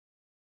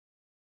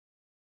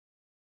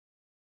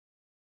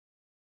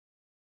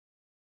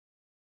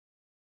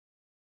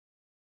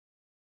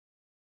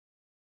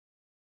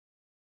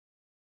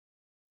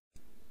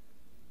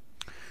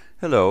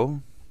Hello,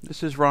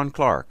 this is Rawn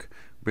Clark,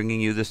 bringing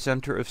you the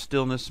Center of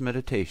Stillness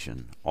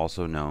Meditation,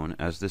 also known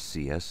as the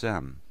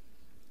CSM.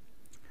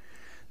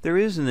 There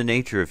is in the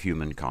nature of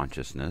human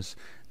consciousness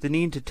the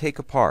need to take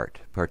apart,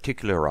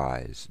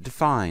 particularize,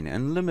 define,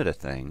 and limit a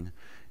thing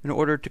in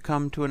order to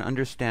come to an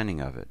understanding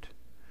of it.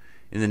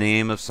 In the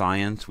name of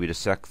science, we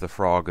dissect the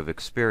frog of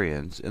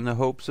experience in the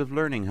hopes of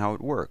learning how it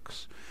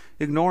works,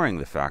 ignoring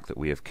the fact that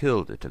we have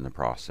killed it in the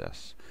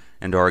process,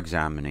 and are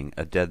examining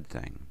a dead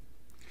thing.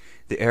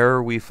 The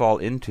error we fall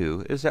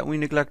into is that we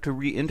neglect to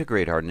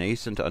reintegrate our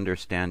nascent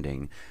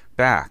understanding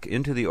back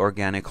into the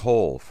organic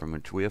whole from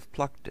which we have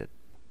plucked it.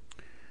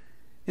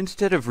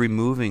 Instead of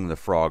removing the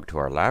frog to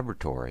our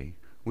laboratory,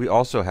 we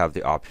also have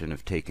the option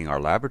of taking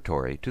our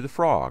laboratory to the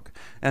frog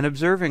and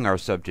observing our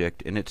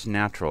subject in its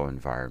natural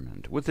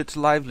environment, with its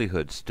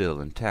livelihood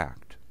still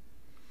intact.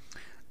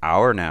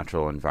 Our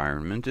natural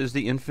environment is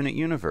the infinite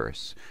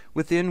universe,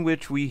 within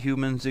which we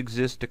humans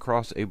exist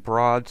across a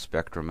broad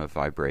spectrum of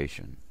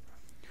vibration.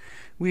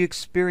 We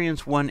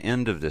experience one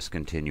end of this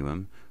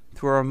continuum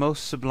through our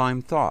most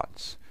sublime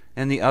thoughts,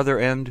 and the other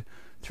end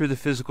through the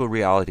physical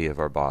reality of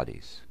our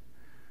bodies.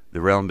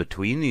 The realm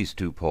between these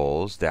two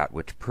poles, that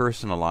which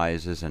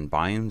personalizes and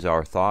binds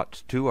our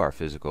thoughts to our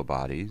physical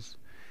bodies,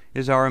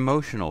 is our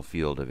emotional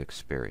field of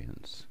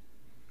experience.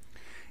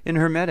 In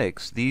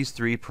Hermetics, these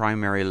three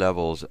primary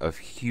levels of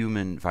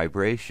human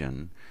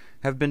vibration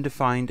have been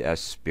defined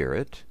as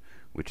spirit,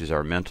 which is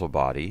our mental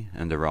body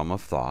and the realm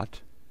of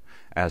thought,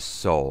 as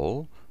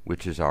soul,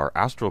 which is our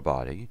astral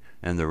body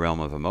and the realm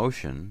of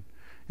emotion,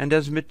 and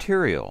as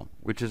material,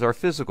 which is our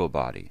physical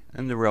body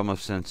and the realm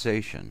of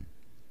sensation.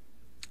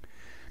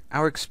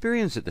 Our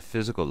experience at the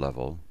physical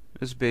level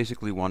is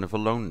basically one of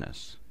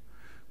aloneness.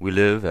 We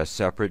live as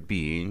separate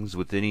beings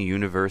within a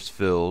universe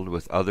filled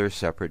with other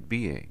separate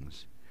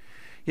beings.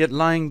 Yet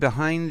lying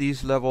behind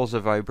these levels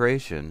of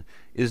vibration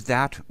is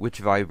that which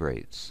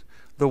vibrates,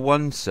 the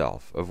one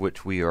self of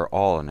which we are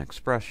all an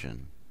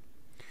expression.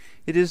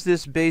 It is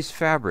this base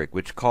fabric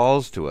which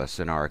calls to us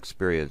in our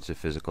experience of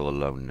physical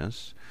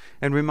aloneness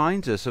and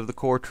reminds us of the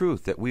core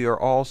truth that we are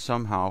all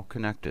somehow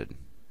connected.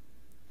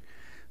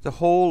 The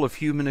whole of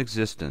human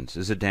existence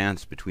is a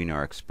dance between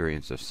our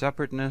experience of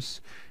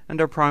separateness and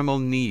our primal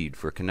need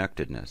for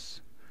connectedness.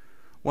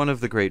 One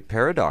of the great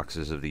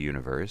paradoxes of the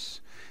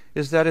universe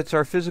is that it's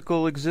our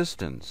physical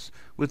existence,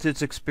 with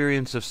its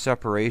experience of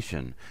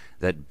separation,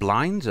 that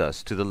blinds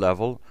us to the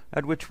level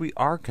at which we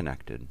are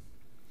connected.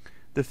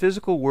 The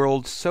physical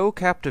world so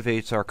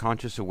captivates our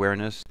conscious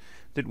awareness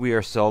that we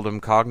are seldom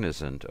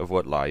cognizant of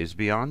what lies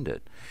beyond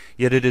it.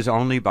 Yet it is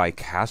only by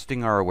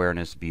casting our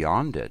awareness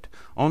beyond it,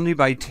 only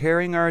by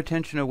tearing our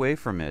attention away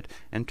from it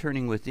and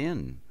turning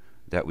within,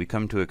 that we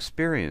come to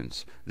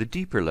experience the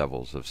deeper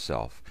levels of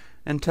self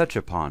and touch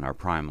upon our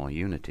primal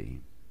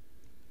unity.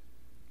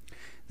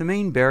 The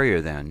main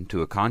barrier, then,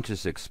 to a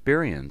conscious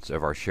experience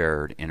of our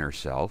shared inner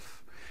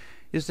self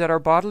is that our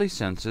bodily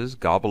senses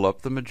gobble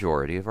up the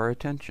majority of our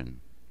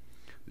attention.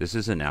 This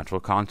is a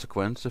natural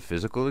consequence of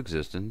physical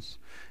existence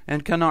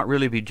and cannot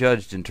really be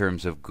judged in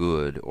terms of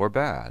good or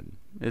bad.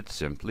 It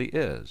simply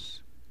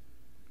is.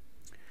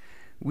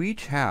 We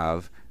each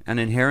have an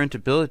inherent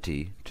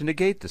ability to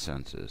negate the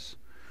senses.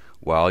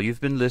 While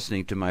you've been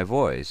listening to my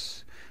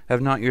voice,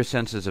 have not your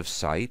senses of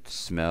sight,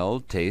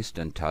 smell, taste,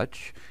 and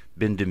touch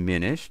been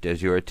diminished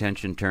as your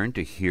attention turned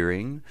to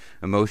hearing,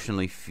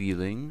 emotionally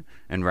feeling,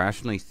 and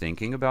rationally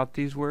thinking about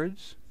these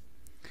words?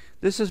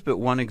 This is but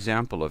one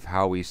example of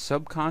how we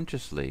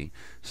subconsciously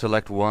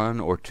select one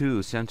or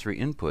two sensory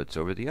inputs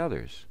over the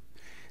others.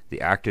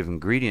 The active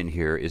ingredient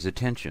here is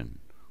attention,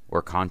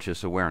 or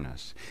conscious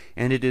awareness,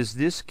 and it is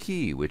this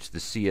key which the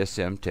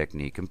CSM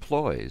technique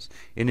employs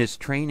in its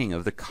training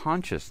of the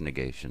conscious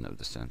negation of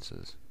the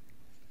senses.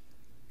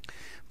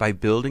 By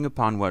building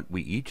upon what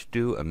we each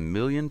do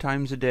 1,000,000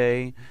 times a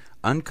day,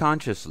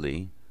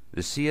 unconsciously,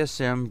 the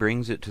CSM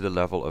brings it to the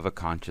level of a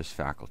conscious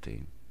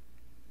faculty.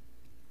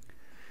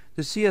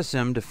 The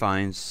CSM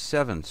defines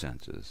 7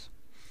 senses.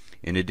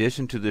 In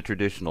addition to the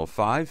traditional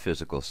 5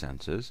 physical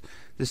senses,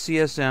 the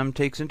CSM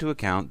takes into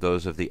account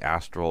those of the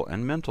astral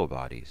and mental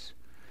bodies.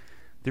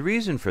 The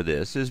reason for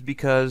this is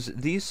because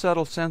these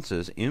subtle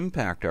senses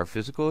impact our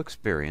physical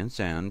experience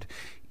and,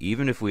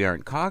 even if we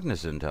aren't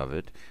cognizant of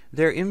it,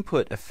 their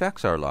input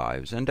affects our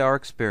lives and our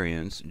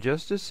experience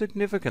just as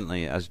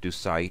significantly as do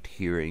sight,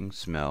 hearing,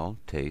 smell,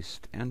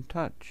 taste, and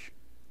touch.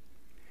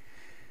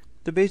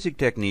 The basic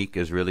technique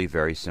is really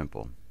very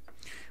simple.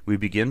 We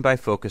begin by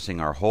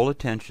focusing our whole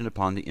attention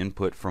upon the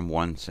input from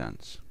one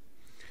sense.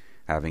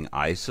 Having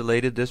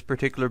isolated this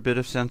particular bit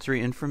of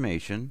sensory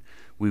information,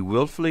 we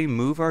willfully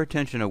move our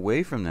attention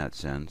away from that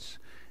sense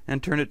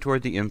and turn it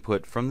toward the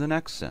input from the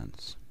next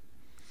sense.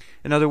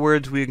 In other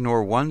words, we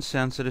ignore one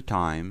sense at a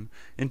time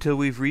until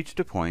we've reached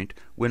a point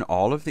when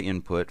all of the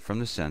input from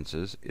the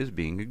senses is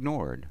being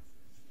ignored.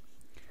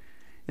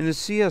 In the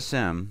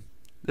CSM,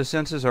 the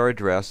senses are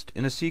addressed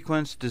in a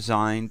sequence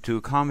designed to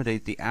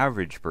accommodate the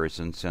average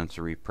person's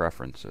sensory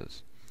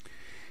preferences.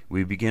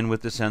 We begin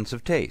with the sense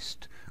of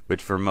taste,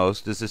 which for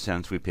most is the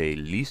sense we pay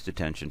least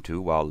attention to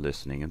while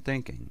listening and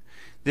thinking.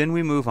 Then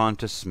we move on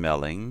to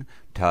smelling,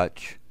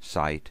 touch,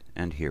 sight,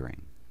 and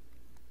hearing.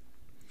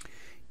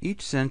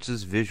 Each sense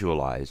is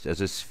visualized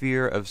as a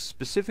sphere of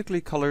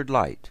specifically colored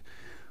light,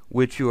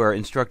 which you are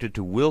instructed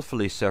to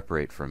willfully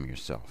separate from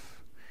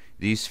yourself.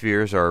 These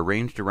spheres are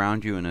arranged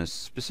around you in a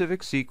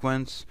specific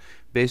sequence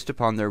based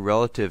upon their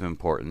relative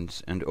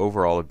importance and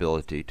overall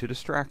ability to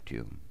distract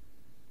you.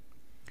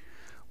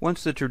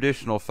 Once the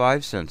traditional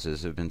 5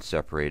 senses have been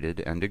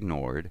separated and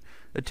ignored,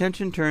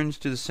 attention turns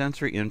to the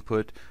sensory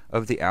input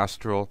of the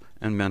astral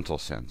and mental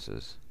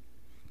senses.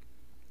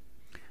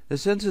 The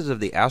senses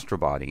of the astral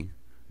body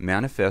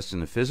manifest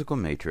in the physical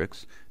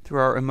matrix through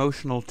our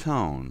emotional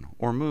tone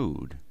or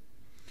mood.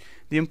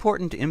 The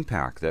important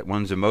impact that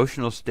one's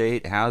emotional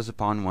state has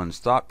upon one's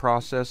thought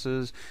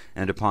processes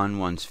and upon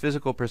one's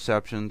physical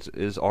perceptions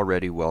is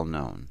already well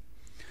known.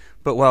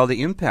 But while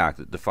the impact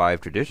that the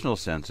 5 traditional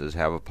senses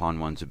have upon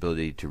one's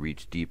ability to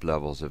reach deep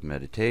levels of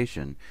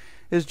meditation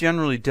is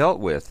generally dealt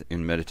with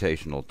in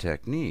meditational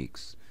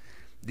techniques,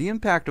 the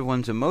impact of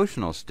one's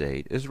emotional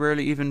state is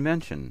rarely even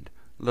mentioned,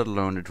 let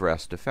alone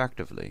addressed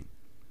effectively.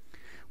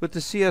 With the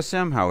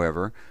CSM,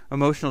 however,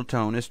 emotional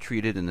tone is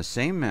treated in the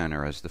same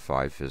manner as the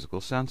 5 physical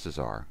senses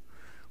are.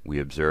 We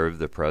observe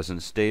the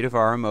present state of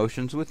our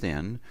emotions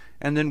within,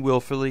 and then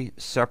willfully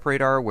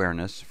separate our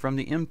awareness from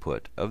the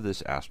input of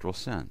this astral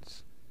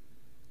sense.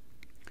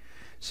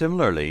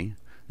 Similarly,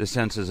 the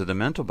senses of the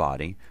mental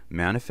body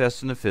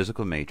manifest in the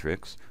physical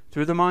matrix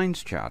through the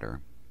mind's chatter.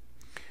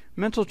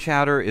 Mental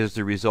chatter is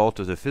the result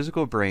of the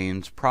physical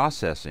brain's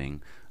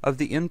processing of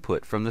the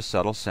input from the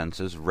subtle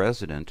senses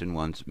resident in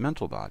one's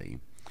mental body.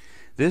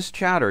 This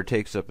chatter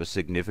takes up a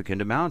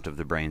significant amount of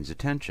the brain's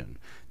attention,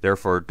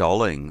 therefore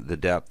dulling the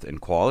depth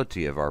and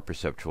quality of our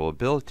perceptual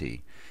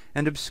ability,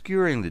 and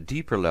obscuring the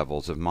deeper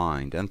levels of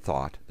mind and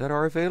thought that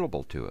are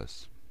available to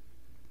us.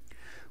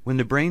 When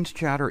the brain's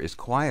chatter is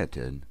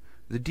quieted,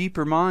 the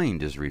deeper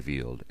mind is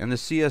revealed, and the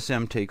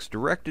CSM takes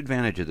direct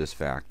advantage of this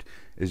fact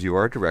as you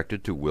are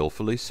directed to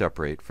willfully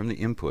separate from the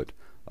input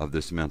of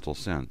this mental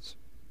sense.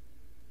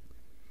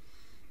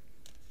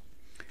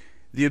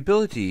 The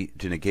ability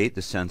to negate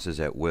the senses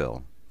at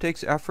will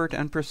takes effort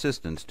and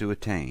persistence to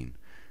attain,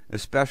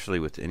 especially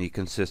with any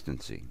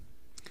consistency.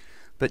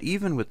 But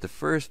even with the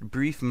first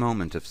brief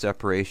moment of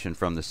separation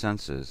from the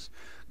senses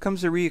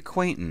comes a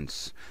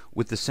reacquaintance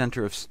with the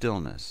center of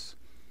stillness,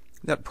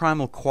 that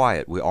primal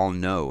quiet we all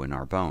know in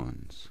our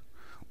bones.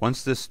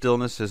 Once this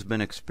stillness has been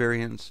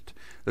experienced,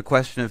 the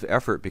question of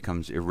effort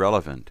becomes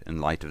irrelevant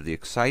in light of the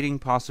exciting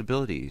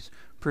possibilities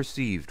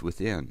perceived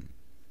within.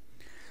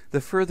 The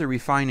further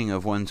refining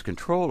of one's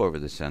control over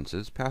the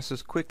senses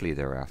passes quickly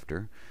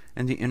thereafter,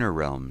 and the inner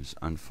realms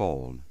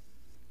unfold.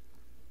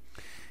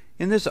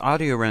 In this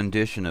audio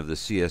rendition of the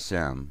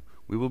CSM,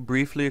 we will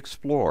briefly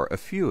explore a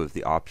few of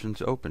the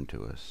options open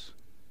to us.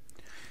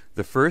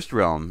 The first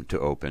realm to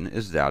open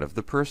is that of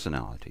the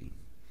personality.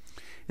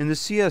 In the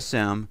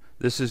CSM,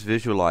 this is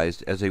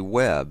visualized as a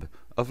web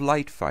of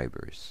light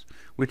fibers,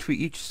 which we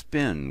each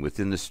spin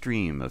within the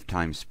stream of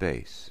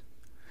time-space.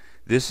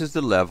 This is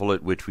the level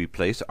at which we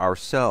place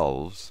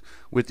ourselves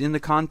within the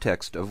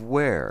context of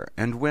where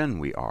and when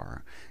we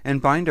are,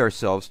 and bind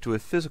ourselves to a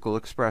physical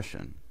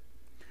expression.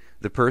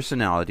 The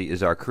personality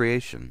is our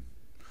creation,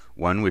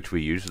 one which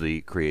we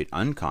usually create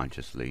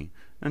unconsciously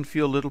and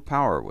feel little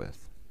power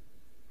with.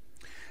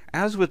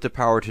 As with the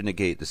power to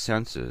negate the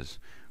senses,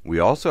 we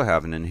also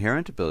have an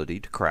inherent ability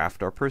to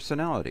craft our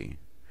personality.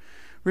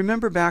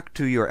 Remember back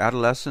to your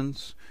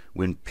adolescence,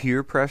 when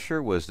peer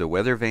pressure was the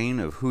weather vane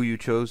of who you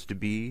chose to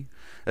be,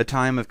 a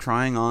time of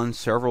trying on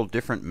several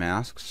different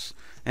masks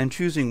and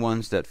choosing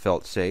ones that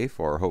felt safe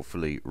or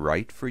hopefully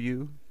right for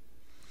you?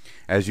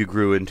 As you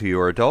grew into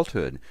your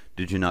adulthood,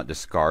 did you not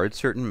discard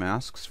certain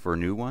masks for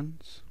new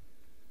ones?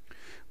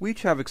 We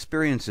each have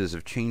experiences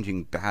of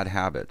changing bad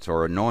habits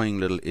or annoying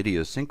little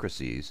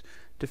idiosyncrasies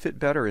to fit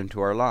better into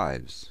our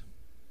lives.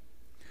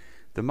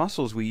 The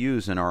muscles we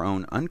use in our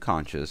own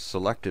unconscious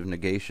selective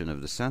negation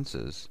of the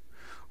senses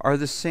are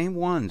the same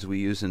ones we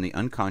use in the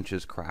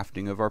unconscious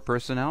crafting of our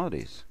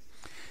personalities.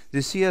 The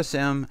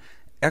CSM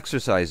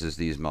exercises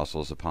these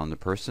muscles upon the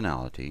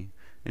personality,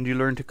 and you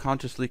learn to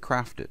consciously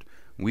craft it,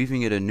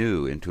 weaving it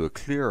anew into a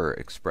clearer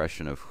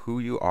expression of who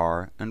you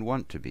are and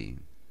want to be.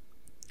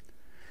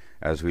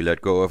 As we let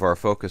go of our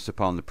focus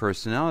upon the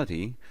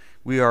personality,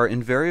 we are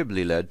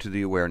invariably led to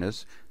the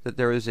awareness that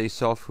there is a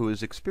self who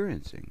is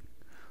experiencing,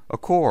 a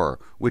core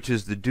which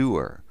is the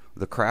doer,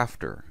 the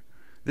crafter.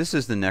 This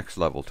is the next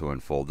level to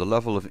unfold, the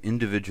level of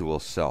individual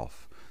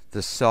self,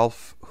 the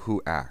self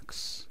who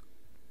acts.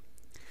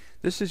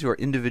 This is your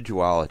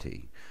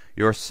individuality,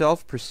 your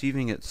self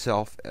perceiving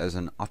itself as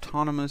an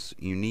autonomous,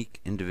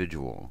 unique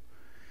individual.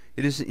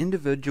 It is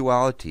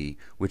individuality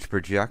which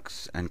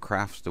projects and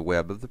crafts the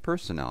web of the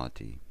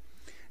personality,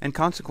 and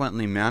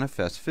consequently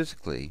manifests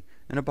physically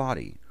in a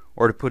body,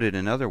 or to put it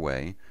another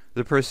way,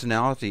 the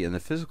personality and the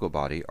physical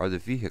body are the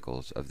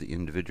vehicles of the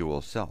individual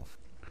self.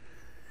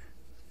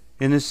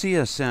 In the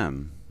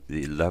CSM,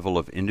 the level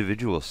of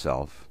individual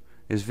self,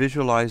 is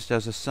visualized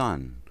as a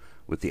sun,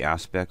 with the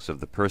aspects of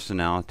the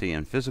personality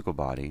and physical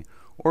body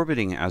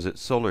orbiting as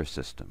its solar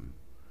system.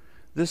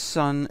 This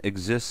sun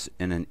exists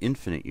in an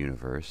infinite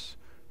universe,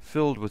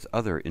 filled with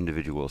other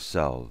individual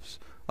selves,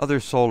 other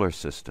solar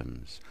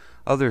systems,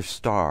 other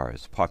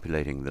stars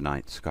populating the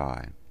night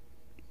sky.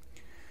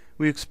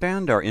 We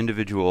expand our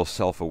individual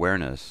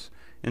self-awareness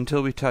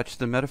until we touch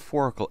the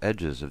metaphorical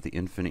edges of the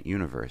infinite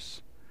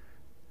universe,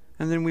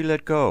 and then we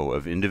let go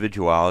of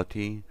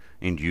individuality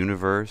and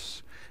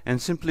universe and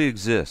simply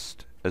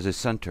exist as a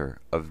center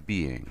of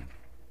being.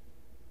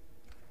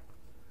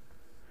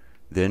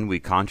 Then we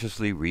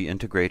consciously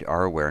reintegrate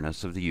our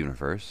awareness of the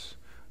universe,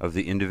 of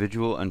the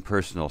individual and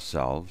personal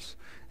selves,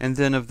 and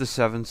then of the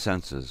 7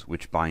 senses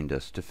which bind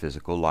us to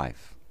physical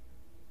life.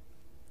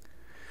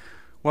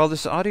 While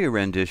this audio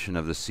rendition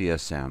of the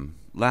CSM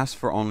lasts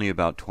for only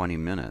about 20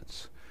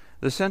 minutes,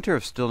 the center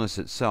of stillness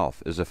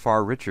itself is a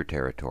far richer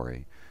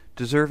territory,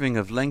 deserving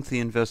of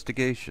lengthy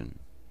investigation.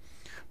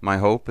 My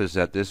hope is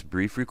that this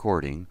brief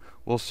recording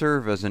will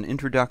serve as an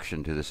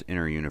introduction to this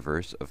inner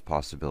universe of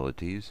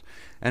possibilities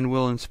and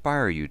will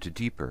inspire you to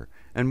deeper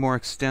and more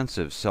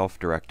extensive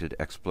self-directed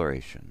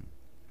exploration.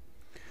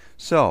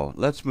 So,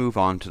 let's move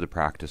on to the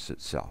practice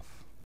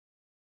itself.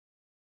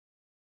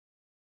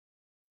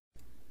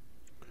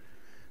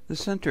 The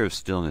center of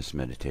stillness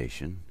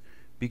meditation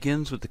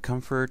begins with the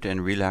comfort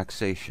and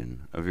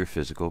relaxation of your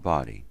physical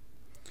body.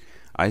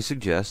 I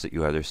suggest that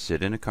you either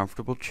sit in a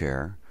comfortable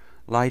chair,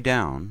 lie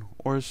down,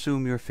 or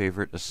assume your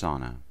favorite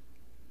asana.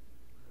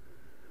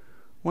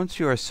 Once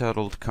you are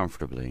settled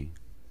comfortably,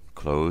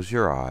 close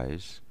your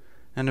eyes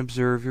and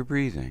observe your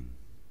breathing.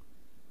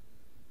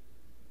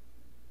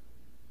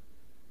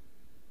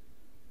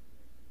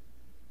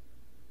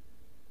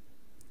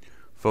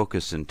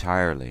 Focus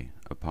entirely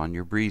upon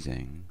your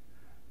breathing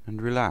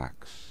and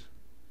relax.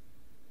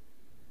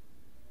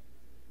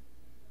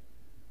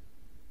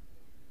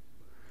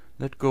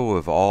 Let go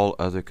of all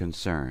other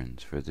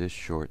concerns for this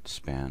short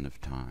span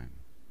of time.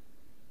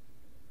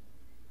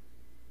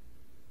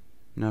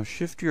 Now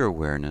shift your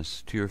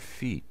awareness to your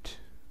feet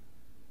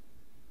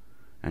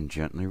and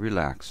gently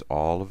relax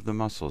all of the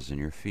muscles in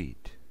your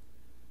feet.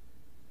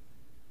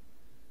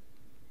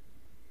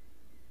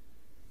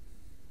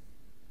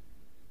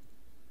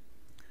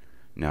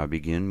 Now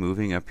begin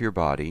moving up your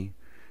body,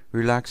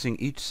 relaxing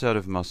each set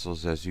of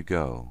muscles as you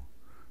go.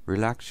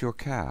 Relax your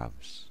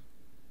calves.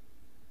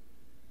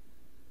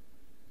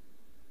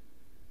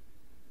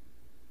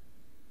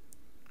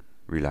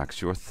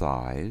 Relax your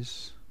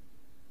thighs.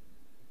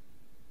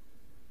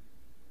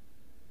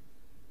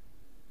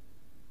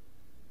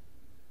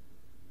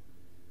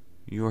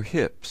 Your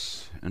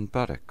hips and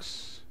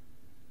buttocks.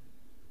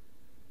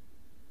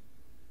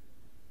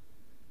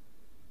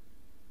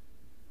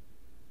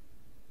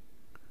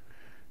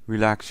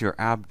 Relax your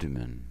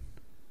abdomen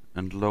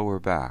and lower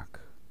back.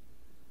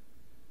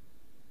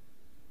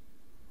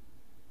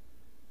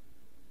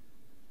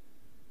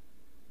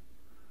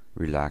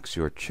 Relax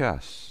your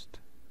chest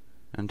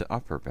and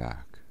upper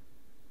back.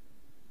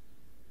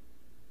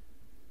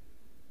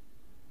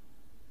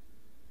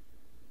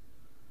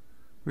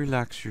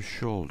 Relax your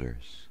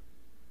shoulders.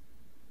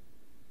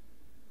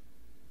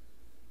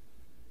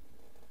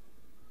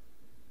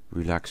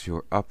 Relax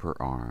your upper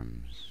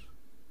arms,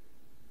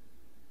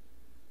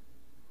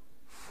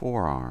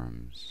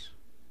 forearms,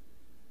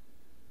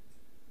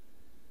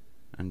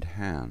 and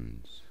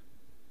hands.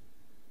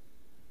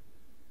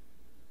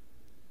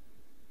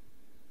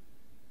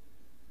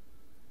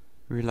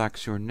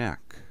 Relax your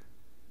neck,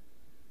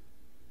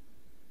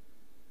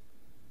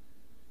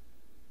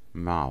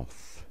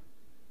 mouth,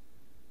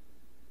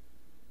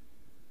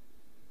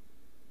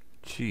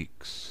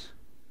 cheeks,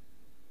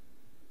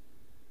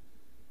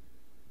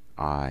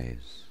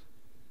 eyes,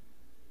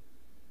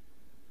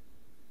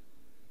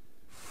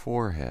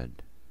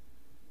 forehead,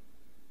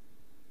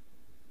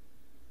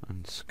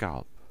 and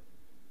scalp.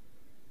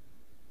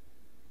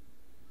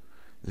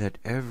 Let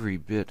every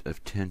bit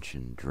of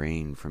tension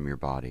drain from your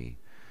body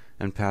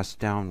and pass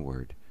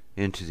downward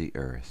into the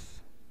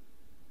earth.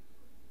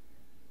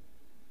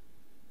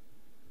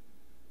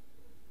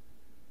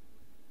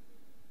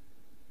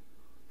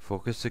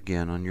 Focus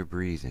again on your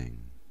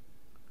breathing.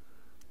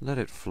 Let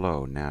it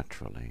flow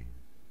naturally.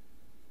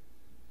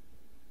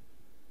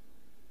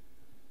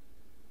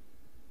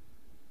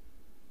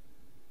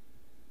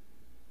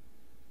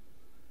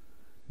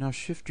 Now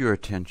shift your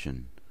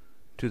attention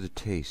to the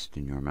taste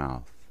in your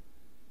mouth.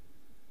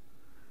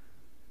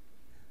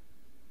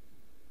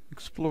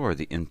 Explore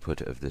the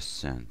input of this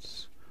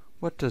sense.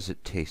 What does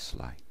it taste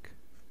like?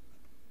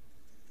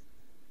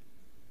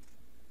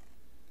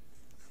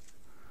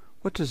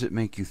 What does it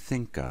make you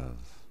think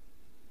of?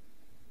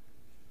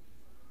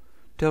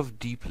 Delve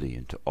deeply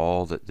into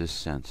all that this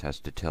sense has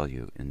to tell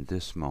you in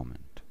this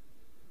moment.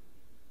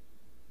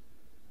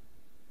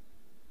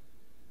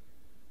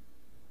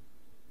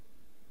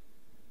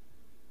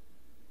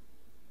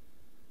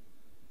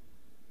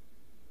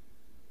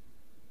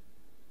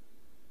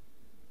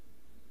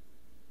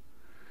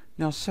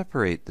 Now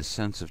separate the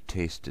sense of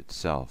taste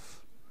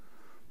itself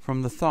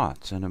from the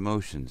thoughts and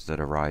emotions that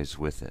arise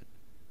with it.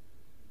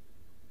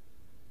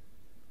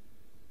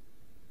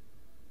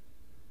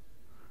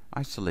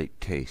 Isolate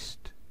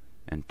taste,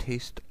 and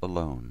taste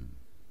alone.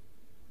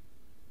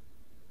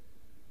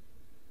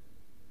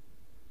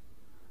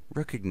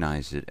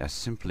 Recognize it as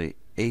simply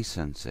a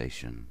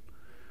sensation,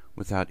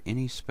 without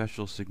any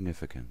special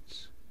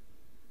significance.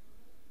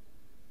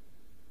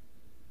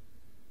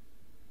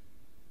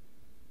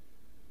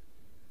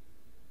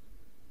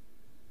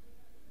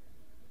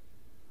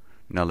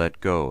 Now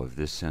let go of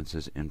this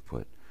sense's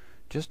input,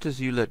 just as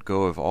you let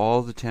go of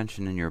all the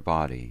tension in your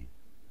body.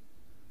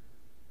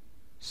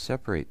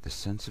 Separate the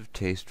sense of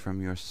taste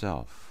from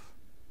yourself,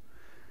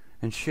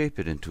 and shape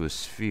it into a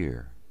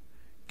sphere,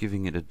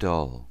 giving it a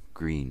dull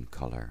green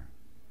color.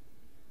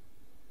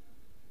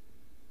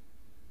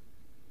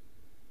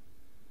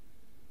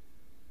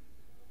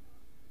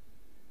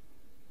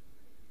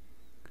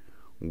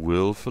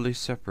 Willfully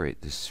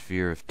separate this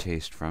sphere of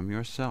taste from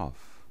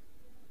yourself,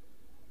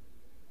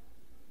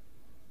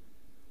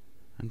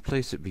 and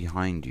place it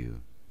behind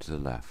you to the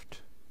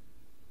left.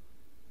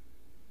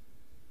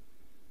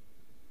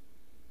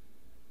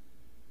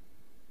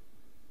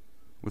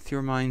 With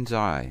your mind's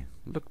eye,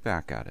 look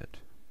back at it.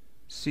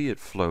 See it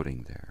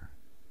floating there.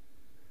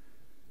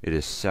 It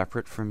is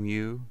separate from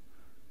you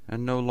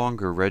and no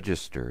longer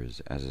registers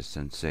as a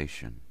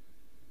sensation.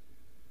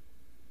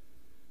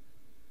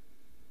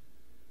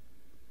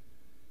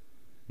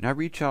 Now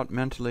reach out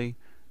mentally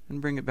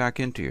and bring it back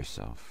into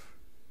yourself.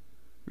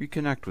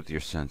 Reconnect with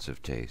your sense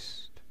of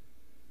taste.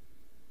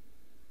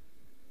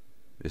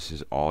 This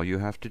is all you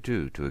have to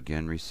do to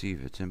again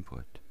receive its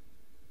input.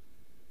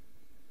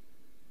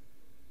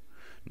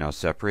 Now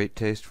separate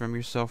taste from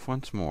yourself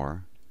once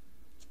more,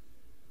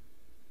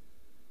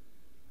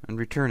 and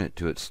return it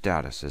to its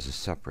status as a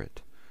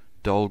separate,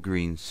 dull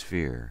green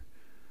sphere,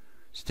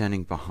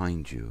 standing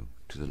behind you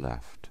to the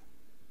left.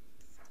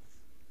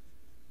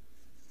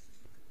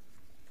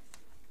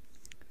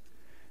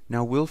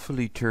 Now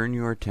willfully turn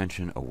your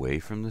attention away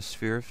from the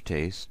sphere of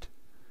taste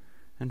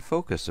and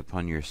focus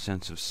upon your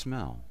sense of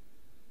smell.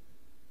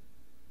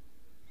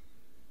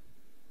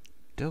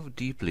 Delve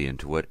deeply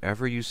into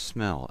whatever you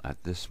smell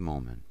at this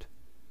moment.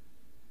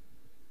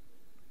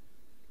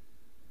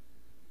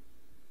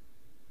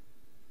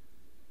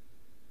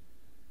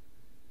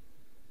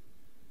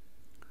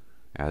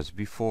 As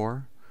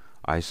before,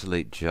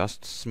 isolate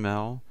just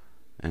smell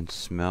and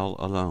smell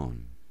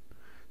alone.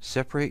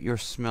 Separate your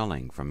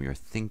smelling from your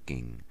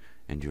thinking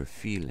and your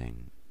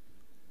feeling.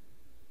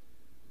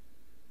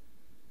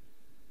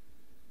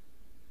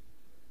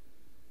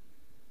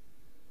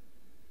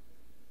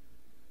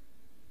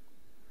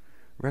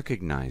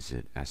 Recognize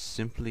it as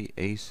simply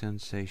a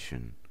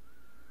sensation,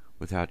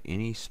 without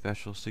any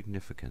special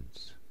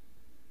significance.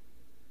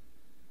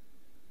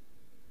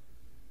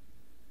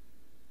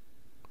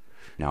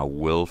 Now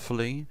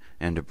willfully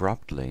and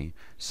abruptly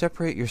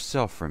separate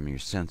yourself from your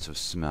sense of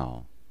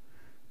smell.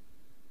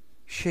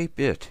 Shape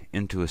it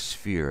into a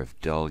sphere of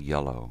dull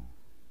yellow,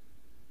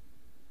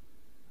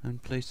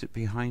 and place it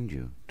behind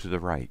you to the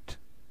right.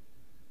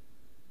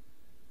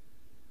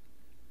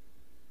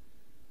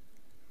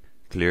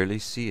 Clearly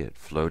see it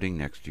floating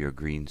next to your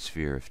green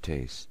sphere of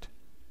taste.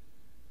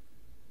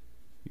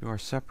 You are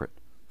separate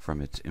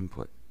from its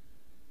input.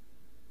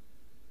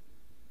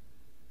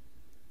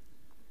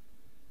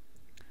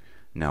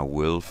 Now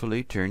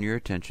willfully turn your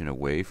attention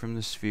away from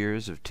the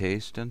spheres of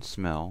taste and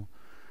smell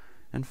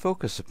and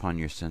focus upon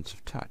your sense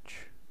of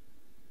touch.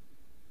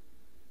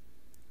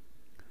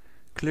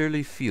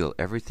 Clearly feel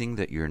everything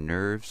that your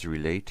nerves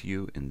relay to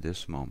you in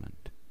this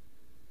moment.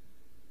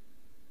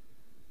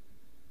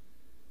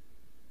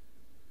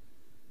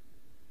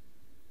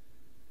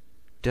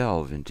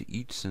 Delve into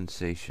each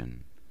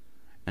sensation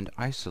and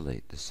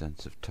isolate the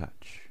sense of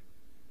touch.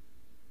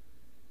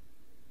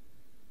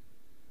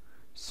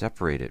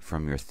 Separate it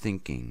from your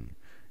thinking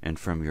and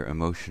from your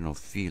emotional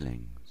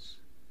feelings.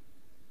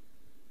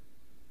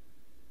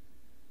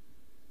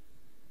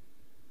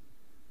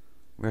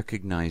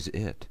 Recognize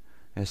it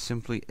as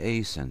simply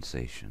a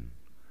sensation,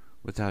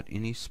 without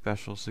any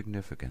special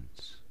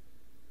significance.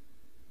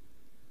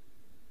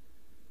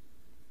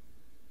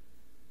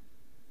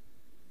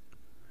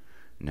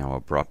 Now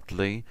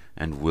abruptly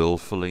and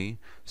willfully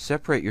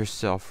separate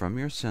yourself from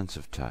your sense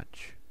of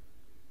touch.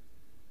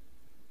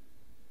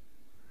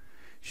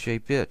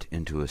 Shape it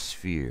into a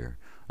sphere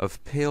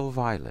of pale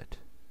violet,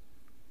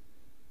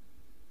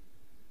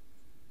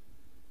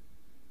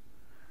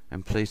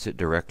 and place it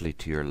directly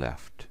to your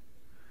left,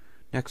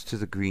 next to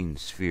the green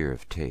sphere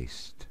of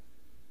taste.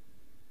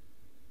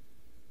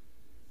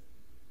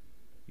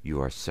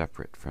 You are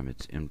separate from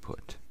its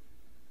input.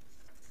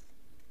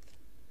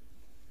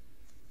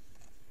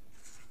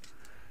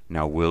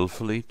 Now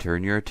willfully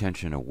turn your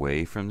attention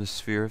away from the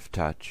sphere of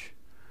touch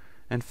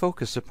and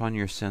focus upon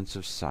your sense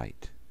of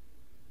sight.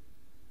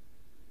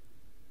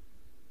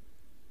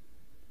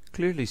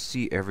 Clearly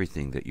see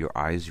everything that your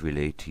eyes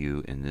relate to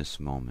you in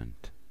this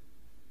moment.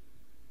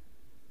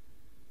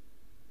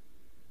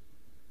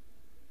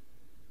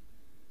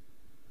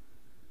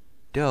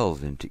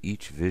 Delve into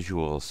each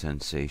visual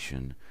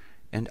sensation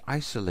and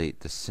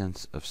isolate the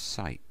sense of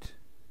sight.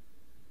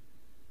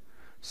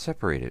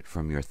 Separate it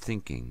from your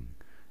thinking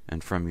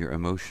and from your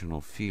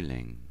emotional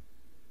feeling.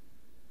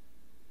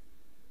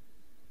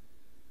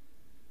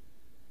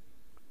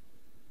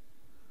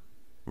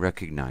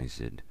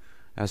 Recognize it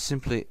as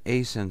simply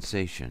a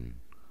sensation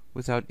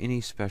without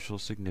any special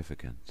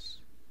significance.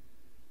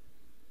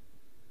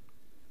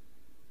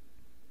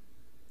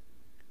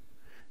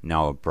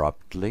 Now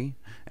abruptly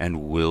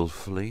and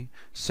willfully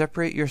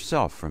separate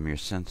yourself from your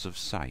sense of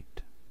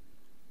sight.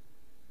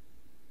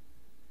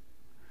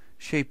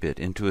 Shape it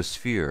into a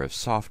sphere of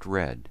soft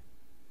red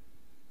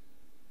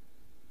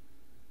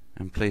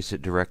and place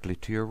it directly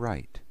to your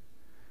right,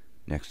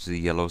 next to the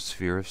yellow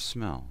sphere of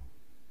smell.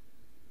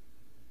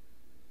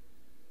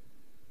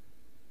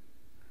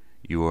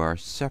 You are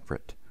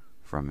separate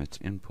from its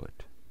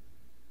input.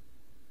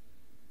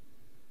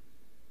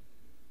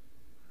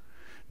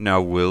 Now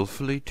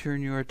willfully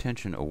turn your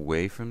attention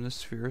away from the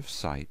sphere of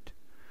sight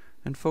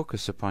and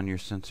focus upon your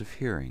sense of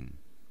hearing.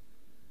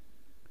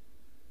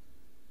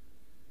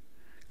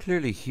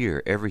 Clearly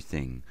hear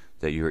everything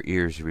that your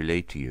ears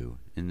relate to you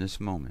in this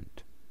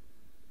moment.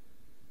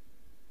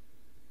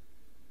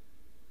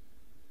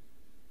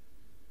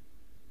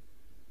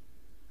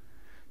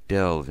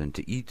 Delve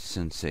into each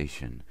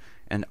sensation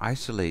and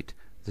isolate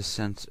the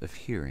sense of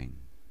hearing.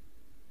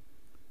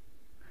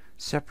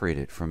 Separate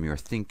it from your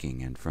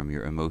thinking and from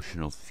your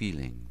emotional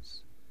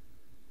feelings.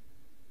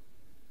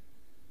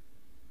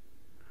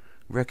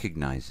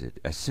 Recognize it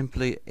as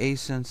simply a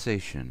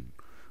sensation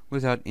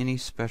without any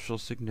special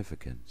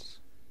significance.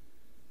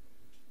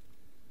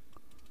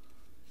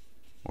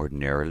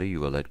 Ordinarily, you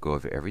will let go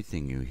of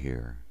everything you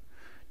hear,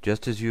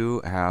 just as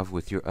you have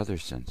with your other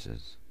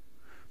senses.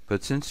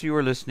 But since you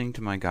are listening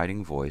to my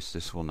guiding voice,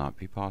 this will not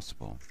be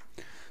possible.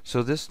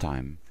 So this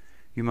time,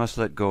 you must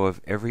let go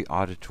of every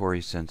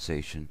auditory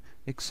sensation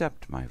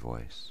except my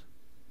voice.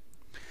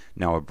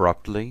 Now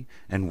abruptly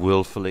and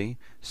willfully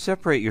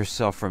separate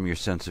yourself from your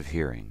sense of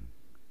hearing.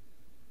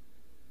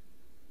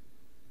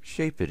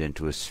 Shape it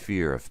into a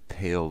sphere of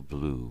pale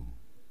blue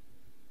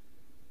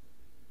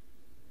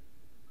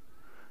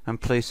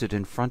and place it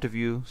in front of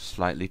you,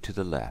 slightly to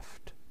the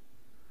left,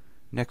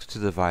 next to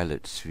the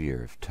violet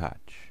sphere of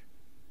touch.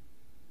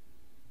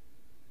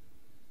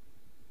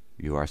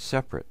 You are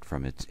separate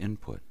from its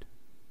input.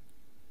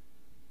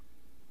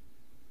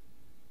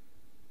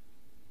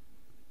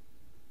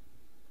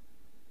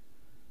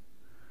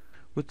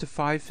 With the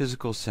 5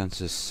 physical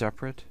senses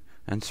separate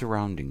and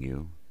surrounding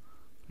you,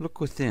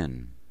 look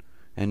within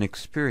and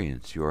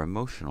experience your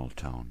emotional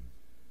tone.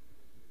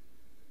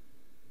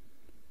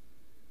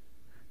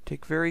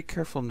 Take very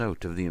careful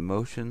note of the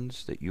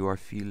emotions that you are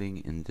feeling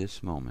in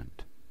this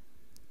moment.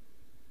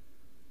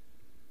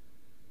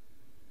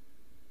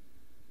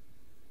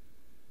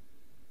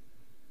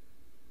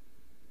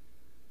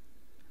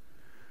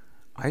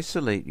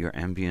 Isolate your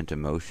ambient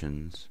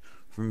emotions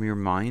from your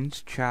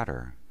mind's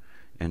chatter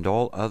and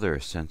all other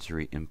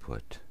sensory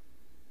input.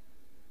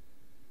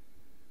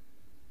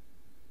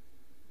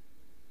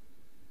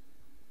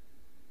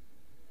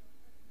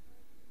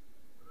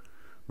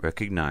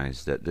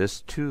 Recognize that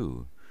this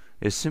too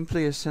is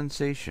simply a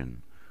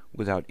sensation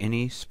without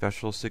any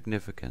special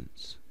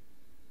significance.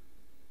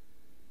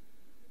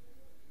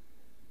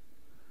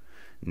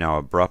 Now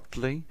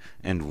abruptly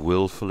and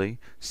willfully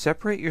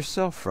separate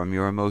yourself from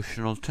your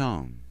emotional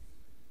tone.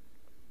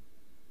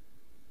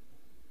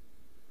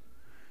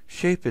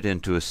 Shape it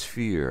into a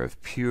sphere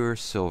of pure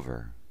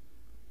silver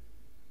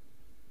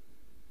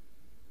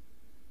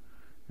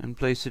and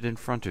place it in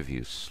front of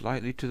you,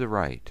 slightly to the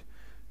right,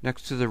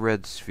 next to the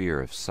red sphere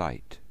of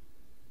sight.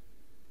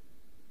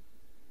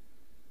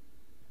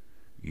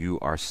 You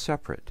are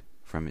separate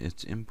from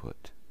its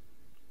input.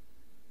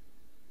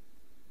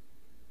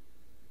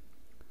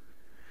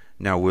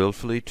 Now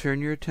willfully turn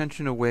your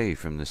attention away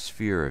from the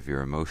sphere of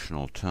your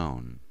emotional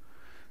tone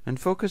and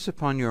focus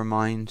upon your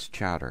mind's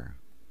chatter.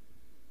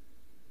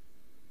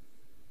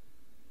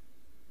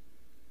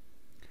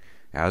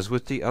 As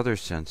with the other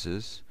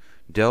senses,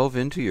 delve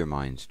into your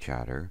mind's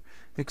chatter,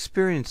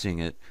 experiencing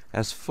it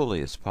as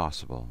fully as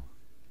possible.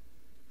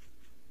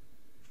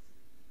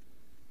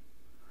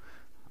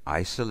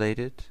 Isolate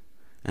it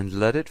and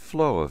let it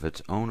flow of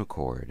its own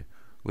accord,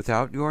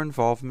 without your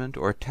involvement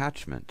or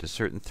attachment to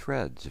certain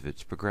threads of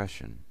its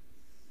progression.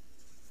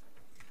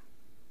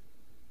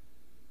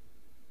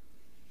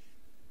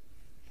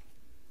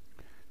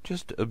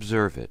 Just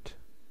observe it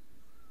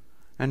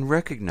and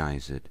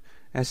recognize it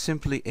as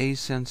simply a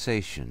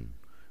sensation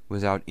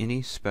without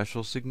any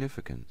special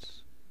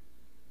significance.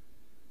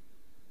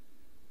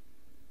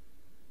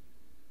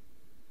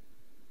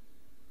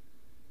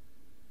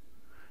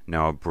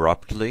 Now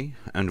abruptly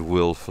and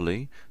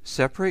willfully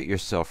separate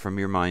yourself from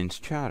your mind's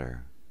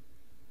chatter.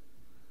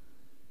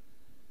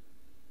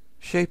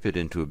 Shape it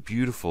into a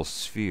beautiful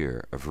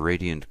sphere of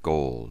radiant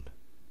gold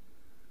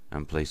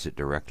and place it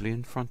directly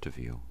in front of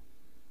you.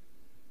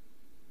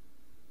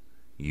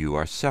 You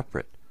are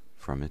separate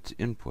from its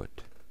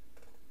input.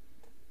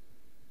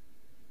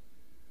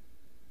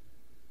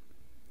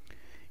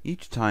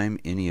 Each time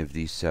any of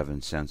these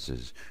 7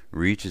 senses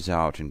reaches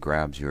out and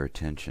grabs your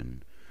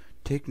attention,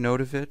 take note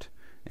of it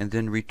and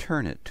then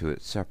return it to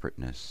its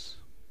separateness.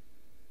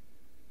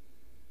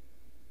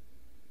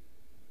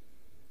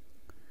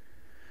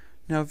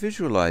 Now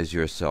visualize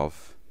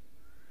yourself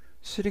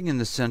sitting in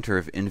the center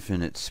of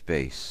infinite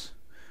space,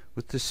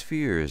 with the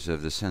spheres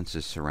of the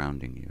senses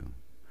surrounding you,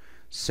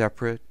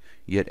 separate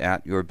yet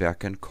at your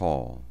beck and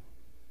call.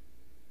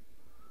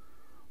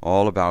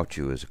 All about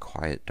you is a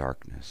quiet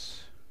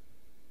darkness.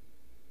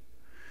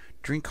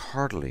 Drink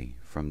heartily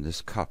from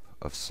this cup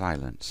of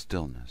silent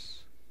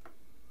stillness.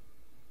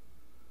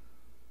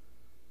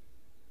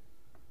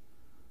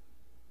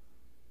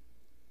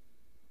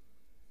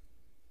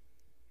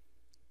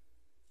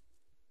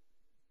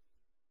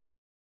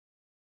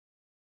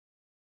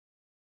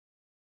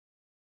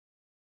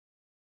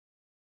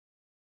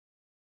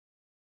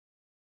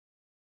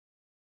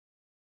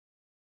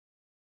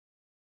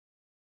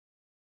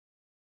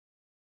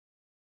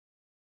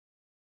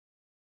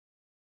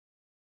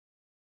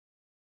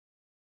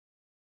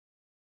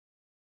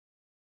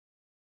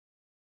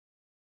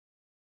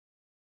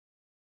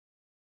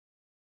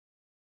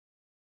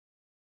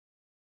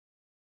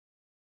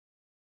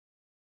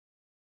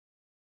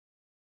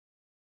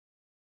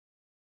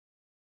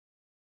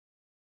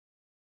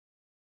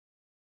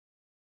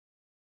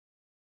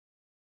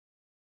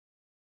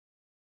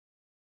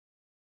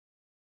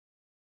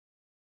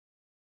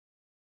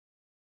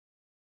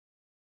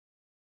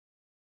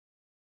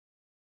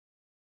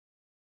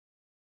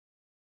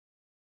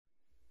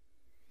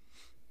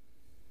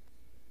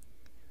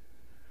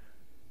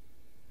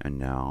 And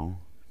now,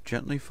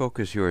 gently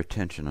focus your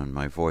attention on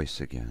my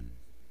voice again.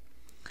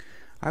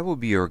 I will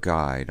be your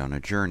guide on a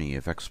journey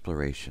of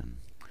exploration.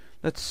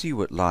 Let's see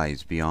what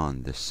lies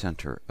beyond this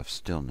center of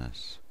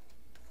stillness.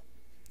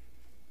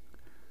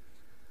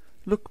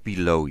 Look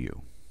below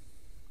you.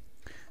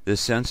 The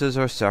senses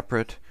are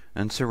separate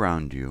and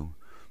surround you,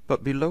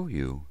 but below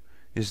you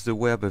is the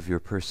web of your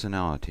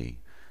personality,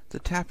 the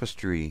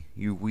tapestry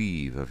you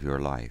weave of your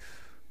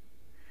life.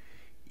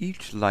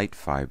 Each light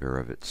fiber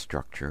of its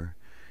structure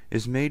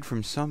is made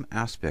from some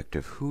aspect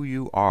of who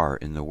you are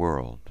in the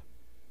world.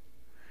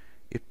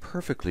 It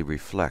perfectly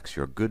reflects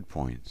your good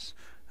points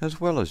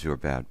as well as your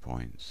bad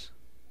points.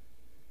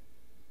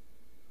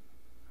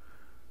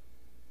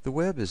 The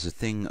web is a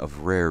thing of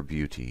rare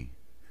beauty.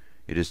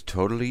 It is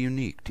totally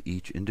unique to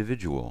each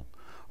individual,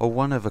 a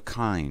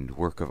one-of-a-kind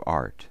work of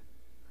art.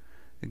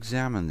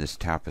 Examine this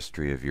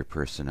tapestry of your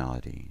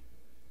personality.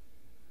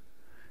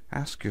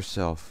 Ask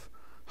yourself,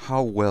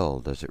 how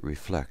well does it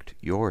reflect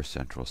your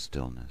central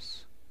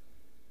stillness?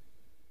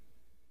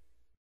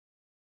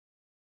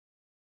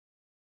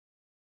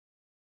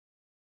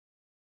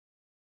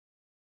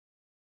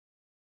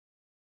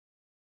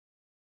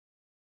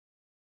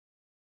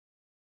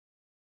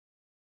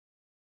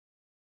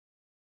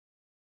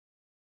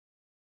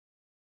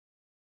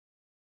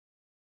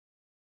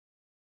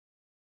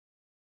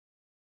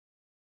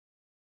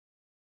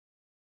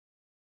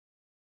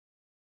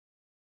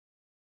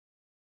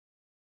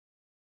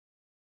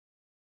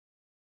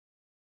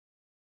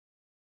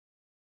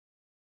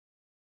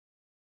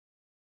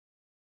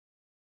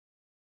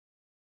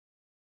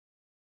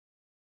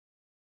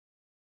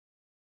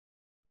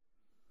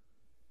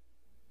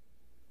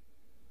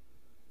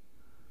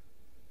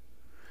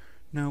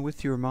 Now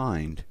with your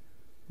mind,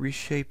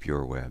 reshape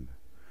your web.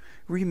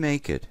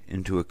 Remake it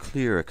into a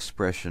clear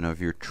expression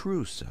of your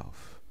true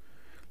self.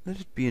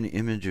 Let it be an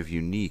image of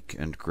unique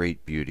and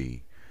great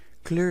beauty,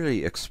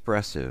 clearly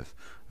expressive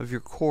of your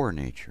core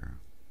nature.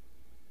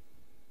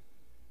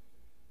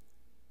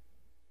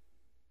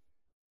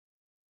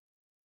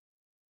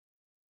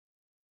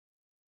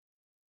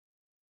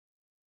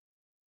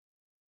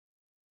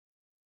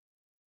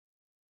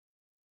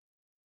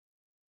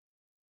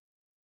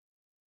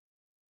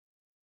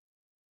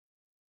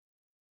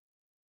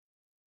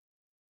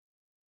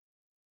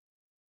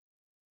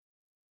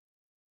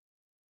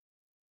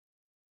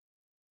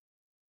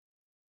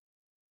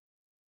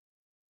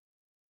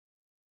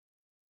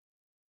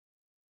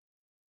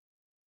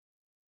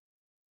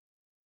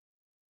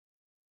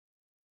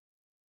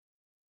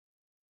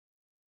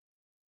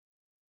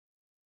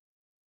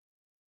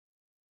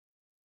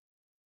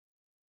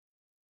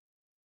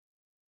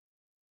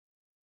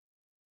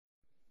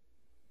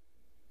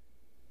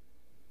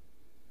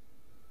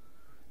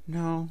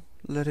 Now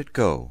let it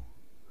go.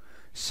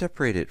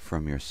 Separate it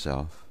from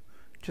yourself,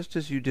 just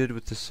as you did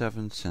with the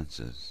 7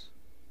 senses.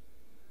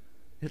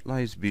 It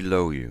lies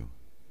below you,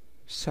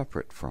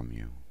 separate from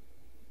you.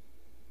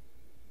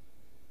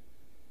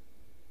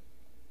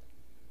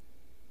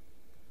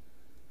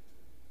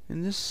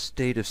 In this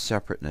state of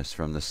separateness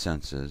from the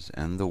senses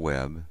and the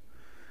web,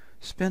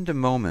 spend a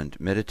moment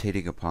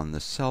meditating upon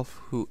the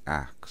self who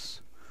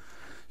acts.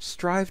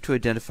 Strive to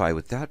identify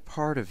with that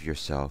part of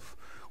yourself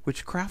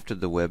which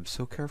crafted the web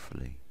so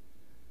carefully.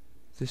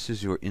 This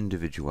is your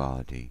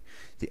individuality,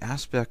 the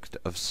aspect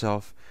of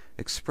self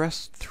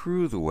expressed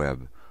through the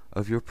web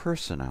of your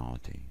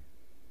personality.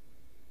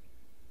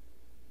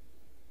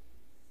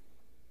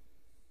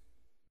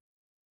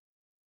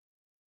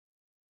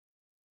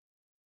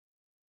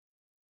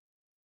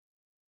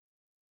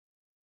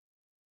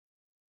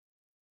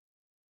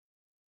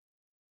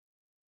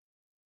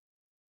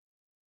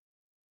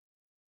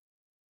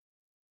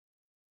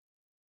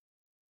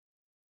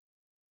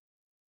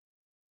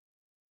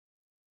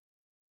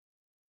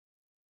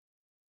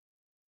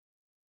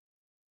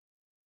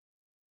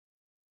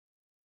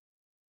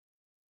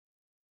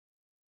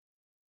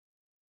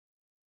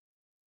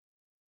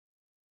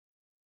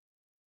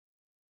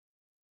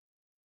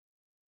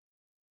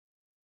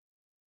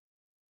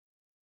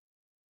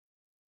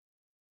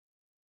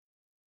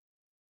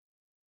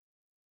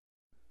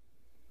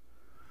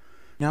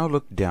 Now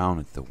look down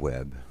at the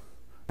web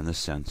and the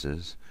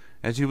senses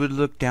as you would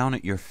look down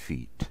at your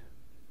feet.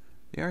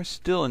 They are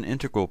still an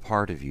integral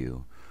part of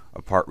you,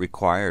 a part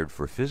required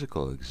for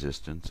physical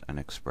existence and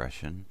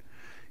expression,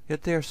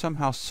 yet they are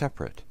somehow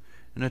separate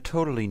in a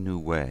totally new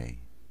way.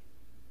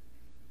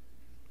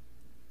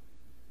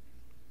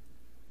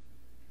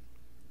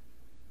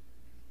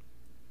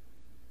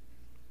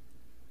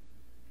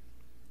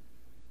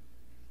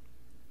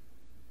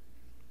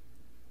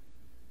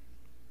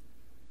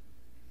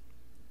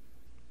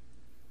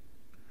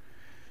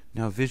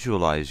 Now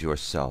visualize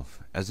yourself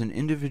as an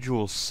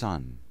individual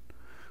sun,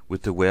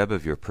 with the web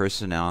of your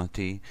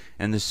personality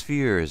and the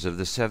spheres of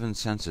the seven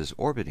senses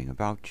orbiting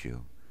about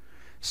you.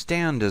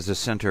 Stand as the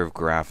center of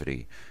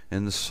gravity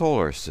in the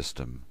solar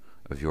system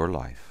of your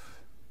life.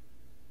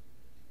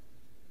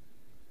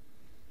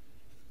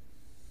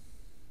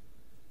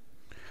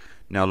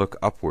 Now look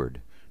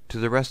upward to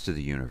the rest of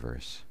the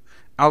universe,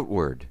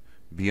 outward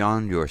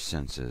beyond your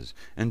senses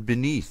and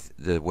beneath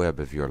the web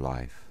of your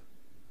life.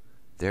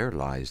 There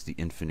lies the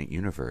infinite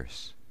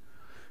universe,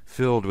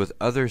 filled with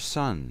other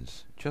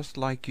suns just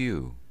like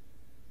you.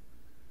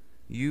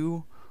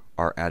 You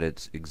are at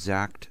its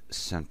exact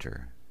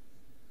center.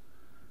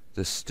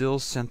 The still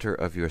center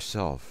of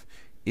yourself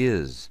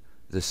is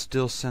the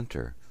still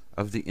center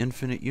of the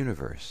infinite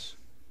universe.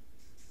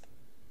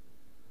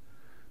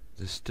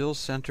 The still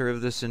center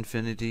of this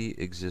infinity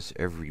exists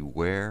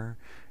everywhere,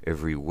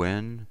 every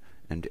when,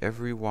 and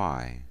every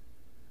why.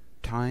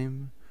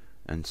 Time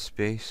and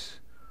space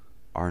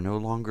are no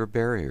longer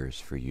barriers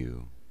for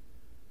you.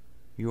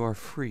 You are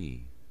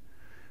free,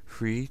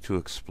 free to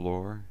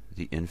explore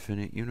the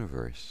infinite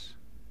universe.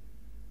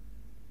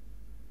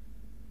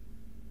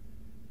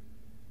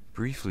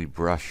 Briefly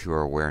brush your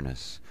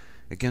awareness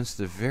against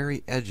the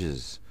very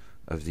edges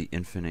of the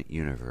infinite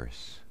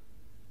universe.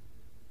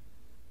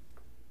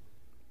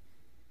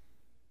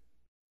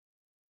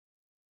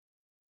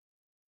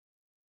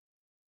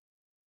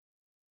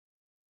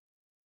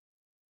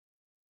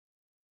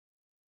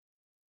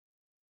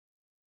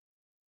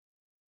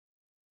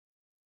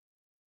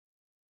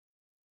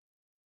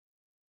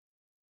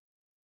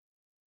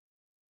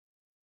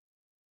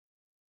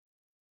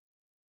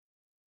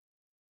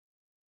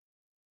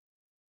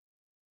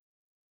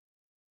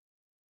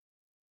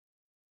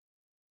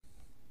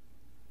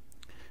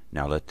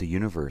 Now let the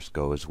universe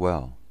go as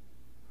well.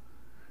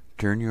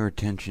 Turn your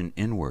attention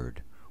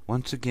inward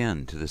once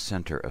again to the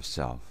center of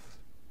self.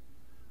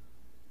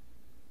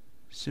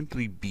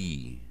 Simply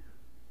be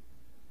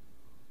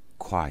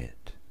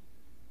quiet,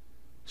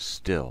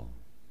 still.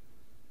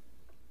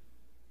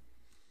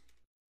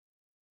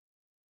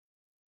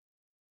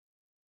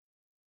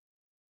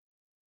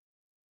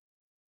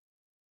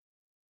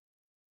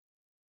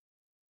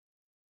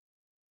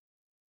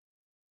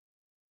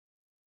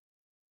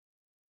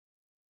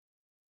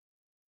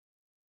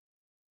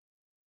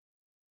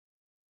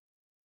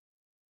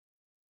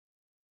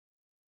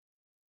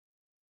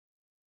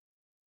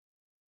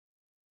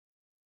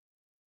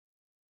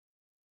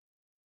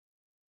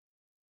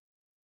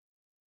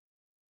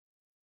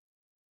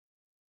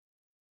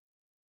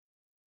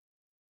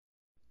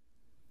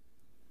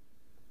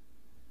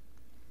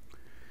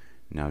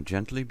 Now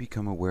gently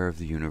become aware of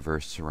the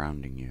universe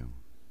surrounding you.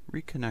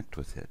 Reconnect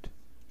with it.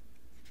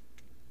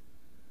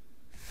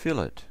 Fill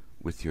it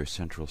with your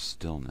central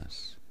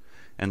stillness,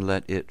 and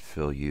let it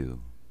fill you.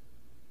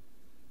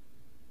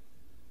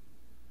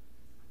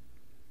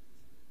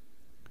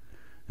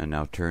 And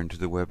now turn to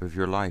the web of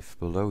your life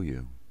below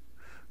you.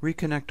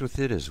 Reconnect with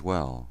it as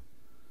well,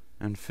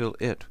 and fill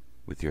it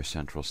with your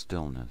central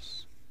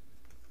stillness.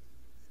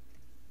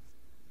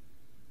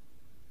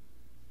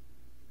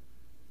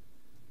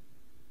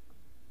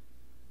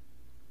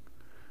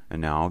 And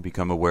now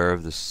become aware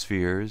of the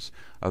spheres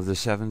of the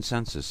seven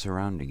senses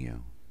surrounding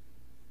you.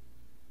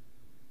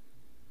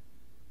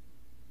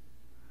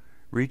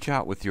 Reach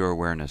out with your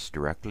awareness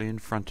directly in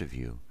front of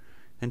you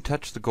and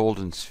touch the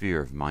golden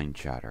sphere of mind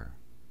chatter.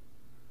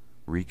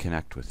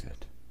 Reconnect with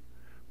it.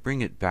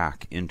 Bring it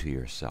back into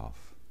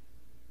yourself.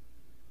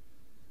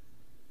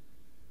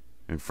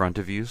 In front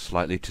of you,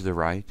 slightly to the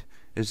right,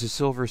 is the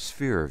silver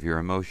sphere of your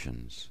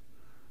emotions.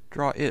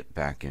 Draw it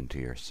back into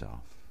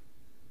yourself.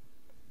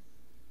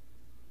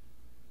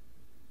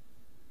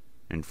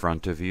 In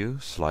front of you,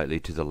 slightly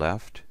to the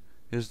left,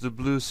 is the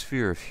blue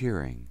sphere of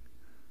hearing.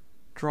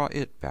 Draw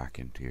it back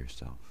into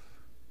yourself.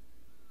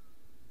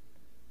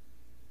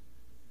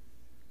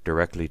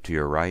 Directly to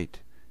your right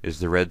is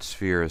the red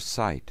sphere of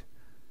sight.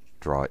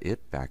 Draw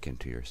it back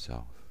into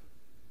yourself.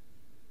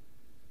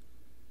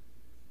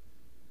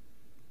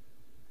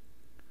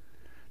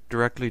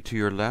 Directly to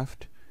your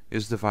left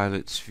is the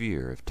violet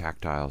sphere of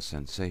tactile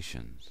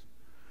sensations.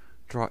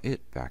 Draw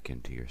it back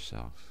into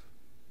yourself.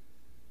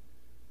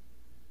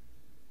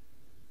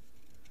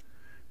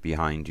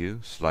 Behind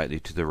you, slightly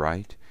to the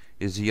right,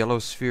 is the yellow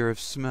sphere of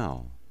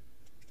smell.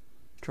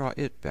 Draw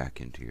it back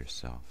into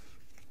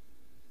yourself.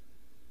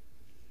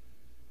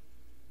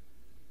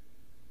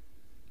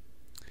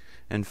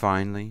 And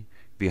finally,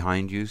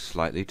 behind you,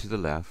 slightly to the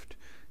left,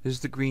 is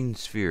the green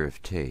sphere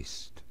of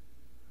taste.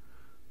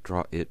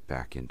 Draw it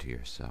back into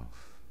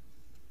yourself.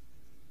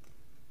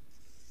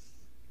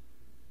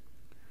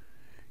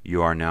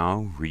 You are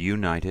now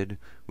reunited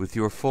with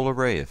your full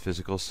array of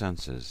physical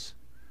senses.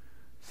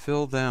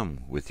 Fill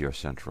them with your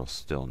central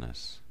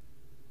stillness.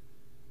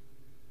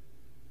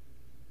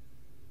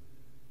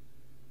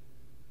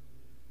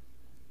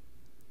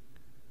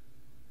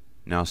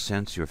 Now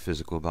sense your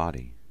physical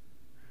body.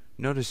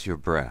 Notice your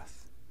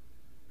breath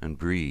and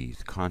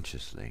breathe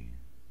consciously.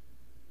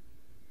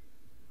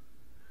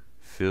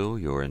 Fill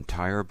your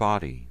entire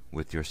body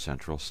with your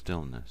central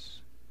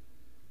stillness.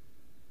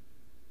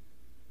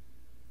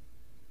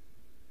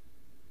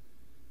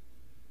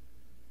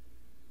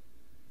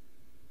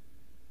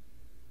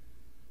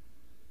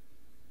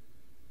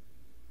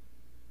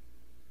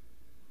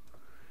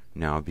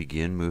 Now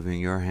begin moving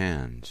your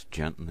hands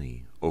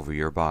gently over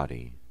your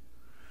body.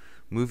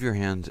 Move your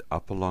hands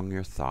up along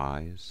your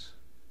thighs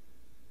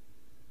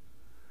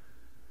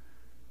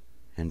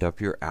and up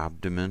your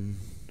abdomen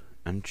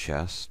and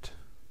chest,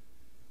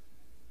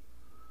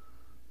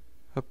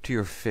 up to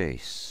your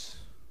face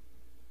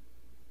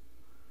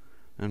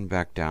and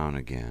back down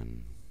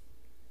again,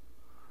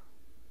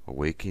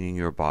 awakening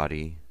your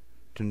body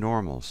to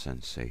normal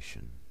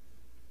sensation.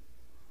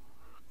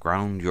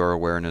 Ground your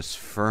awareness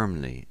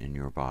firmly in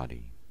your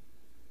body.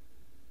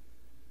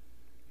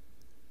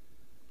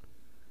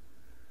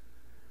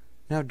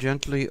 Now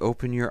gently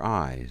open your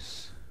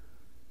eyes.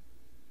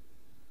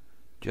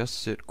 Just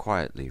sit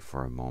quietly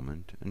for a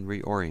moment and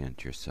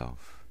reorient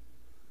yourself.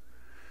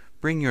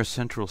 Bring your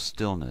central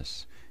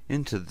stillness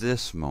into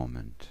this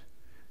moment,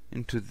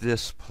 into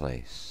this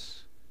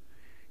place,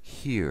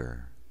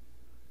 here,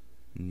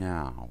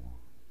 now.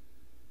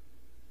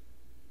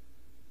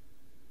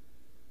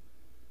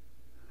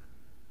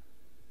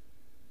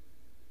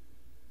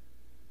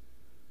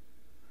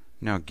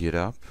 Now get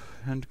up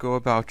and go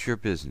about your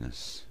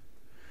business.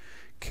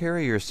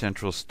 Carry your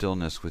central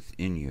stillness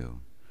within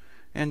you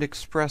and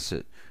express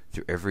it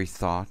through every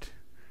thought,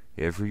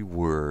 every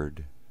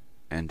word,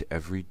 and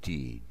every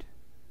deed.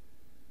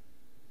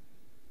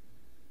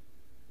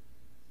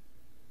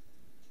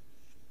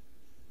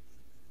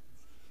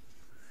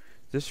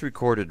 This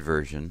recorded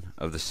version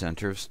of the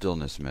Center of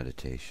Stillness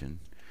Meditation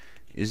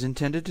is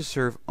intended to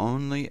serve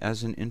only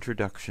as an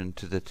introduction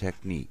to the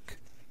technique.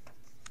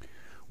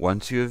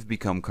 Once you have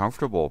become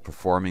comfortable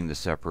performing the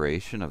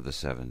separation of the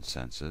seven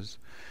senses,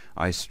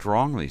 I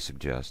strongly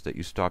suggest that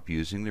you stop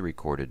using the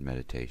recorded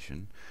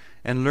meditation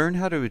and learn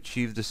how to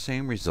achieve the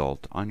same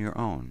result on your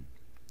own.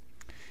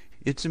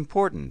 It's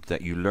important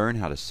that you learn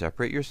how to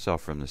separate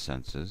yourself from the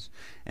senses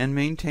and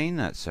maintain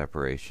that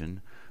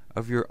separation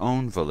of your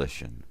own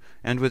volition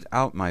and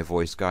without my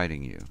voice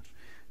guiding you.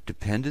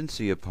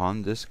 Dependency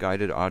upon this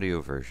guided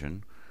audio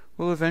version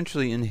will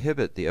eventually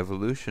inhibit the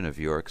evolution of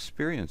your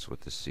experience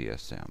with the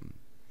CSM.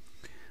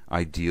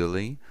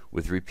 Ideally,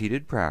 with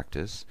repeated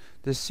practice,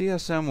 the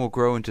CSM will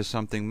grow into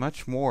something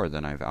much more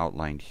than I've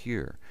outlined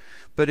here.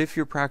 But if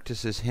your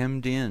practice is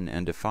hemmed in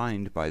and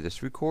defined by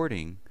this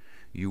recording,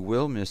 you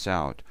will miss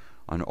out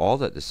on all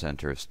that the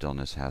Center of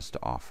Stillness has to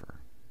offer.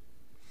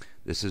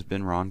 This has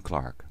been Rawn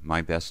Clark.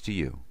 My best to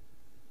you.